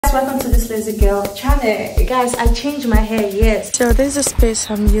Guys, welcome to this lazy girl channel. Guys, I changed my hair, yes. So there's a space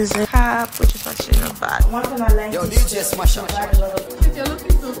I'm using cap, which is actually not bad. One thing I like is just smash out. You're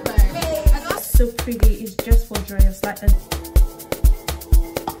looking so fine. So pretty. It's just for dryers like that.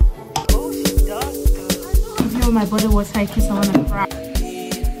 If you know my body was high, kiss I wanna cry.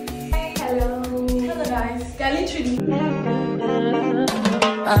 Hello guys.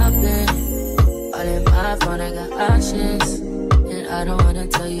 I've been all in my phone, I got options, and I don't wanna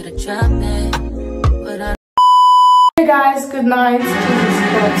tell you to drop it, but I. Hey guys, good night.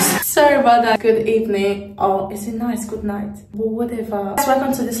 Sorry about that. Good evening. Oh, is it nice? Good night. Well, whatever. Guys,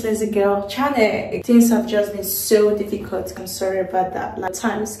 welcome to this lazy girl channel. Things have just been so difficult. I'm sorry about that. Like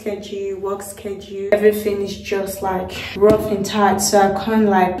time schedule, work schedule, everything is just like rough and tight. So I can't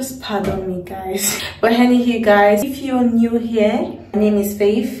like just pardon me, guys. But anywho, guys, if you're new here, my name is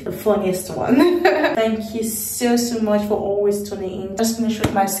Faith, the funniest one. Thank you so much for always tuning in. Just finished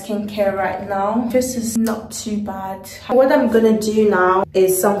with my skincare right now. This is not too bad. What I'm gonna do now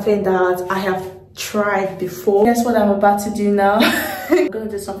is something that I have tried before. Guess what I'm about to do now? I'm gonna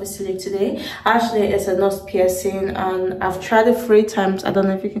do something silly today. Actually, it's a nose piercing and I've tried it 3 times. I don't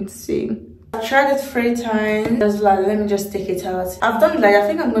know if you can see. I've tried it 3 times. Just like, let me just take it out. I've done like, I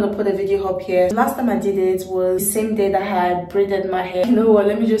think I'm gonna put a video up here. Last time I did it was the same day that I had braided my hair. You know what,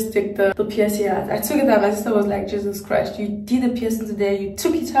 let me just take the piercing out. I took it out, my sister was like, Jesus Christ, you did the piercing today, you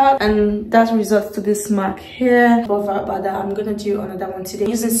took it out, and that results to this mark here. Bother about that, I'm gonna do another one today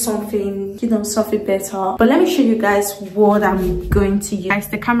using something, you know, something better. But let me show you guys what I'm going to use. Guys,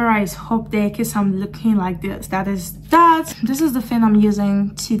 the camera is up there in case I'm looking like this. This is the thing I'm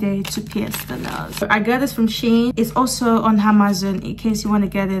using today to pierce the nose. I got this from Shein. It's also on Amazon in case you want to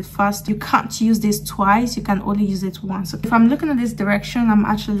get it fast. You can't use this twice, you can only use it once. So if I'm looking at this direction, I'm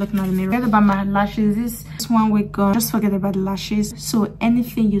actually looking at the mirror. Forget about my lashes. This one week gone, just forget about the lashes. So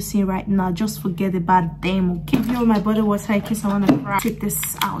anything you see right now, just forget about them, okay? If you know my body was high, in case I want to cry, take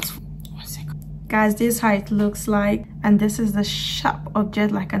this out. 1 second. Guys, this is how it looks like, and this is the sharp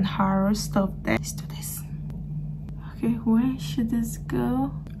object like an arrow stuff there. Let's do this. Okay, where should this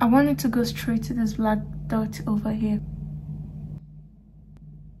go? I want it to go straight to this black dot over here.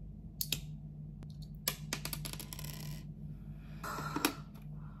 Oh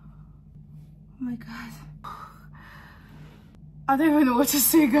my god. I don't even know what to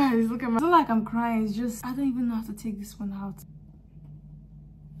say, guys. Look at my... It's not like I'm crying, it's just... I don't even know how to take this one out.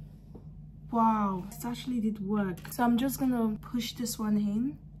 Wow, it actually did work. So I'm just gonna push this one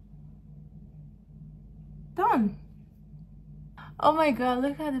in. Done. Oh my god,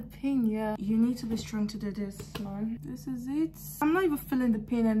 look at the pain. Yeah, you need to be strong to do this, man. This is it. I'm not even feeling the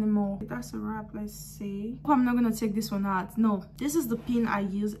pain anymore. That's a wrap. Let's see. Oh, I'm not gonna take this one out. No, this is the pin I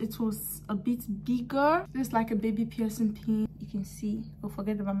used. It was a bit bigger. It's like a baby piercing pin. You can see. Oh,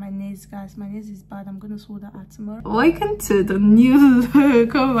 forget about my nails, guys. My nails is bad. I'm gonna sort that out tomorrow. Welcome to the new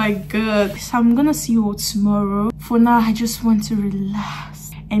look. Oh my god. So I'm gonna see you all tomorrow. For now, I just want to relax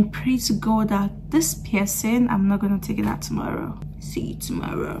and pray to God that this piercing, I'm not gonna take it out tomorrow. See you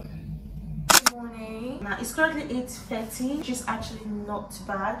tomorrow. Good morning. Now it's currently 8:30, which is actually not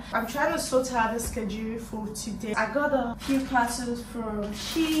bad. I'm trying to sort out the schedule for today. I got a few classes from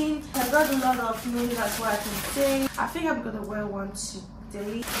Shein. I got a lot of nails, that's what I can say. I think I'm gonna wear one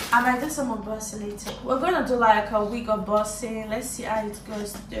today. I might do some more bossing later. We're gonna do like a week of bossing. Let's see how it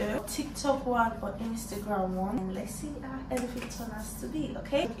goes though. TikTok one or Instagram one, and let's see how everything turns out to be.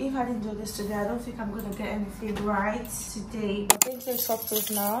 Okay, if I didn't do this today, I don't think I'm gonna get anything right today. I'm going to top proof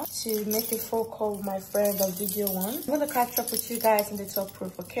now to make a phone call with my friend on video one. I'm gonna catch up with you guys in the top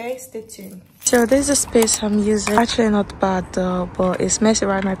proof. Okay, stay tuned. So there's a space I'm using. Actually not bad though, but it's messy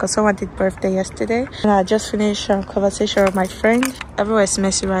right now because someone did birthday yesterday and I just finished a conversation with my friend. Everywhere is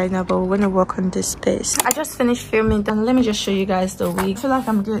messy right now, but we're gonna work on this space. I just finished filming, and let me just show you guys the wig. I feel like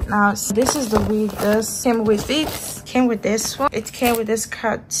I'm good now. So this is the wig. This came with it. Came with this one. It came with this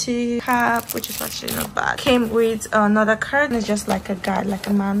card too. Cap, which is actually not bad. Came with another card. It's just like a guide, like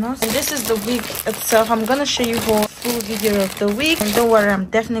a manual. And this is the wig itself. I'm gonna show you a full video of the wig, and don't worry, I'm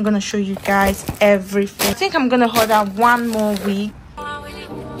definitely gonna show you guys everything. I think I'm gonna order one more wig.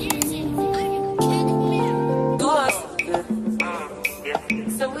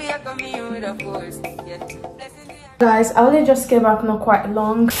 Guys, I only just came back not quite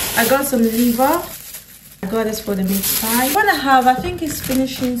long. I got some liver. I got this for the meat pie. I think it's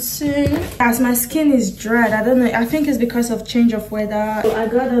finishing soon. As my skin is dried, I don't know. I think it's because of change of weather. So I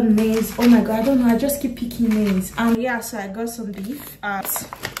got a maize. Oh my god, I don't know. I just keep picking maize. Yeah, so I got some beef at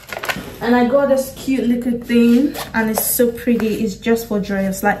And I got this cute liquid thing, and it's so pretty. It's just for dry.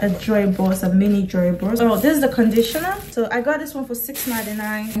 It's like a dry boss, a mini dry boss. So this is the conditioner. So I got this one for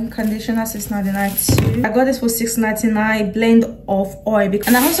 $6.99. Conditioner $6.99 too. I got this for $6.99. Blend of oil.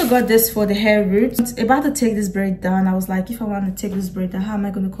 And I also got this for the hair roots. About to take this braid down. I was like, if I want to take this braid down, how am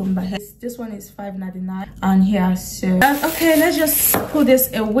I going to comb my hair? This one is $5.99. And here, so okay, let's just put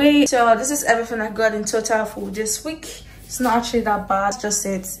this away. So this is everything I got in total for this week. It's not actually that bad, just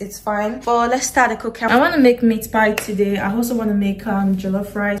it's fine. But let's start the cooking. I want to make meat pie today. I also want to make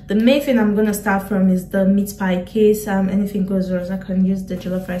jollof rice. The main thing I'm gonna start from is the meat pie. In case anything goes wrong, I can use the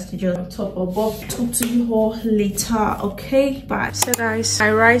jollof rice to just on top of. But talk to you all later, okay? Bye. So guys,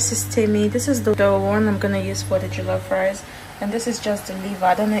 my rice is steaming. This is the one I'm gonna use for the jollof rice. And this is just the liver.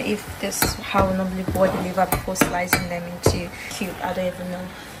 I don't know if this is how I normally boil the liver before slicing them into cube. I don't even know.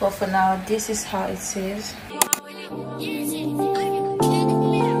 But for now, this is how it is.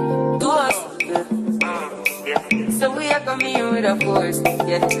 So we are coming here with a force,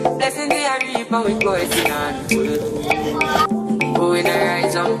 yeah. Blessing the reap and we coursing on. Going to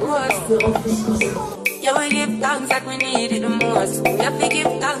rise and boast. Yeah, we give thanks that we need it the most. We have to give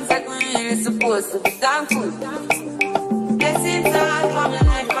thanks that we really supposed to be thankful. Blessings all from the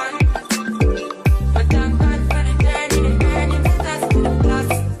life man. But thank God for the journey, the journey that us to the plus.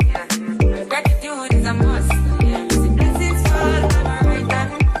 Yeah. Gratitude is a must. Yeah. Blessings fall from our right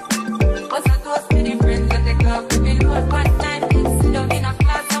hand. What's a toast to the friends that they club to be load one time. Sit down in a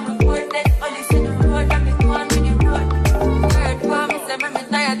class and we board then only see the road and me go on with the road. Word for me say me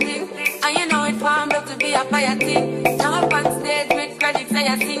tired thing. And you know it formed up to be a fire thing. Jump on stage with credit say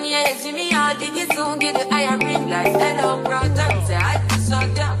I sing, yeah. Jimmy all did you soon get the higher ring like hello brother. Say I just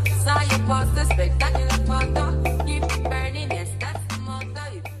shut up. Saw you post the spectacular photo. Keep it burning, yes that's the motto.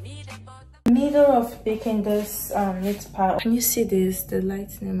 You need a photo. Middle of baking this meat pie. Can you see this? The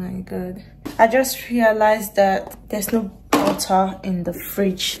lighting, oh my god. I just realized that there's no butter in the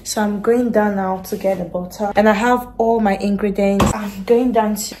fridge, so I'm going down now to get the butter, and I have all my ingredients. I'm going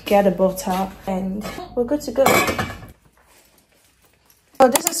down to get the butter and we're good to go. So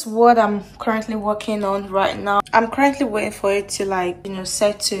this is what I'm currently working on right now. I'm currently waiting for it to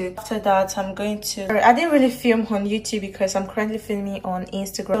set to. After that, I'm going to... I didn't really film on YouTube because I'm currently filming on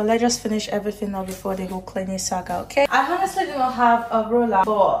Instagram. So let's just finish everything up before the whole cleaning saga, okay? I honestly do not have a roller,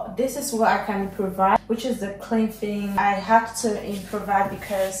 but this is what I can improvise, which is the clean thing. I have to improvise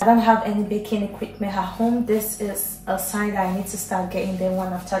because I don't have any baking equipment at home. This is a sign that I need to start getting them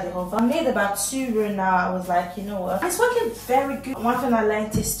one after the other. I made about 2 roll now. I was like, you know what? It's working very good. One thing I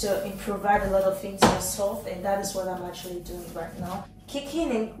learned is to improvise a lot of things yourself, and that is what I'm actually doing right now.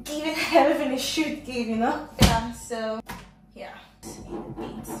 Kicking and giving everything a shoot give, you know? Yeah, so yeah.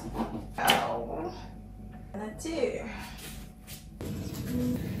 Ow. And I do.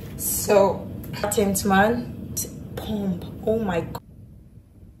 So tint man, pump. Oh my god.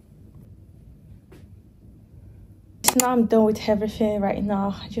 Now I'm done with everything right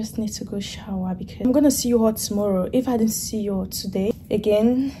now. I just need to go shower because I'm gonna see you all tomorrow. If I didn't see you all today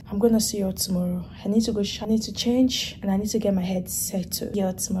again, I'm gonna see you all tomorrow. I need to go shower, I need to change, and I need to get my head set to see you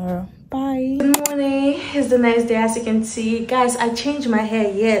all tomorrow. Bye. Good morning. It's the next day. As you can see, guys, I changed my hair,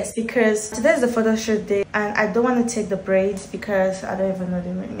 yes, because today is the photo shoot day and I don't want to take the braids because I don't even know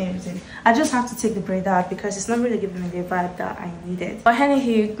the name of it. I just have to take the braid out because it's not really giving me the vibe that I needed. But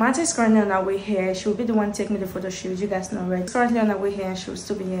anywho, Marta is currently on her way here. She'll be the one taking me the photo shoot. You guys know, right? She's currently on her way here and she'll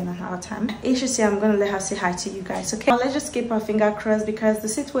still be here in an hour time. If she say I'm gonna let her say hi to you guys, okay? Now let's just keep our finger crossed because the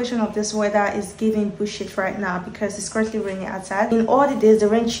situation of this weather is giving bullshit right now because it's currently raining outside. In all the days, the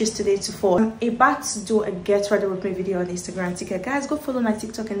rain choose today to fall. I'm about to do a get ready with me video on Instagram ticket. Guys, go follow my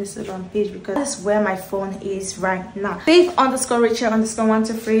TikTok and Instagram page because that's where my phone is right now.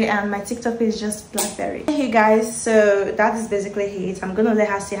 Faith_Rachel_123 and my TikTok page is just Blackberry. Hey guys, so that is basically it. I'm gonna let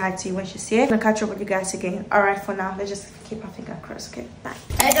her say hi to you when she's here. I'm gonna catch up with you guys again. Alright, for now, let's just keep our finger crossed. Okay, bye.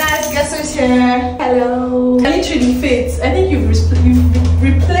 Hey guys, guess who's here? Hello. Literally Faith. I think you've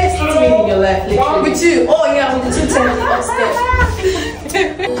replaced something in your life literally. With you? Oh yeah, with the 210 upstairs.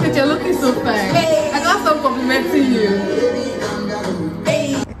 Faith, you're looking so fine. Hey. I can't stop complimenting you.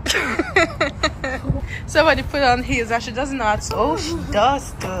 Hey. Somebody put on heels that she doesn't know how to. Oh, she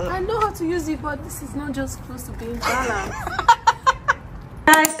does though. I know how to use it, but this is not just close to being balanced.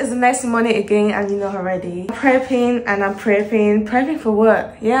 Guys, it's the next morning again, and you know already. I'm prepping and I'm prepping for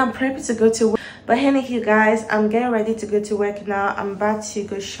work. Yeah, I'm prepping to go to work. But anyway, guys, I'm getting ready to go to work now. I'm about to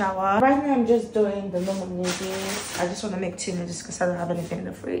go shower. Right now, I'm just doing the normal noodles. I just want to make 2 noodles because I don't have anything in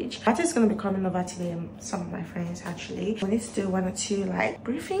the fridge. I'm just going to be coming over today, some of my friends actually. We need to do 1 or 2 like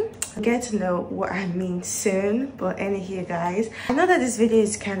briefing. Get to know what I mean soon. But anyway, guys, I know that this video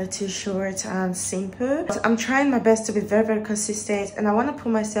is kind of too short and simple. But I'm trying my best to be very consistent, and I want to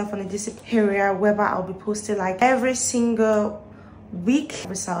put myself on a discipline area whereby I'll be posting like every single week,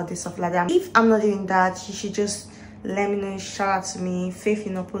 every Saturday, stuff like that. If I'm not doing that, you should just let me know, shout out to me. Faith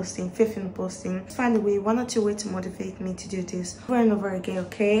in not posting, find a way, 1 or 2 ways to motivate me to do this over and over again.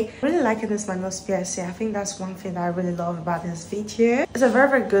 Okay, really liking this my nose piercing. I think that's one thing that I really love about this video. It's a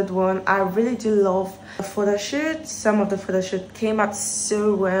very good one. I really do love the photo shoot. Some of the photo shoot came out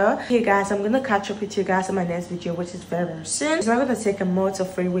so well. Hey guys, I'm gonna catch up with you guys in my next video, which is very soon. It's not gonna take a month or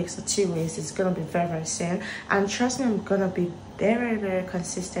 3 weeks or 2 weeks. It's gonna be very soon, and trust me, I'm gonna be very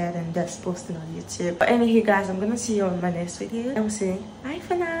consistent and just posting on YouTube. But anyway, guys, I'm gonna see you on my next video, and we'll see you. Bye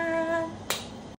for now.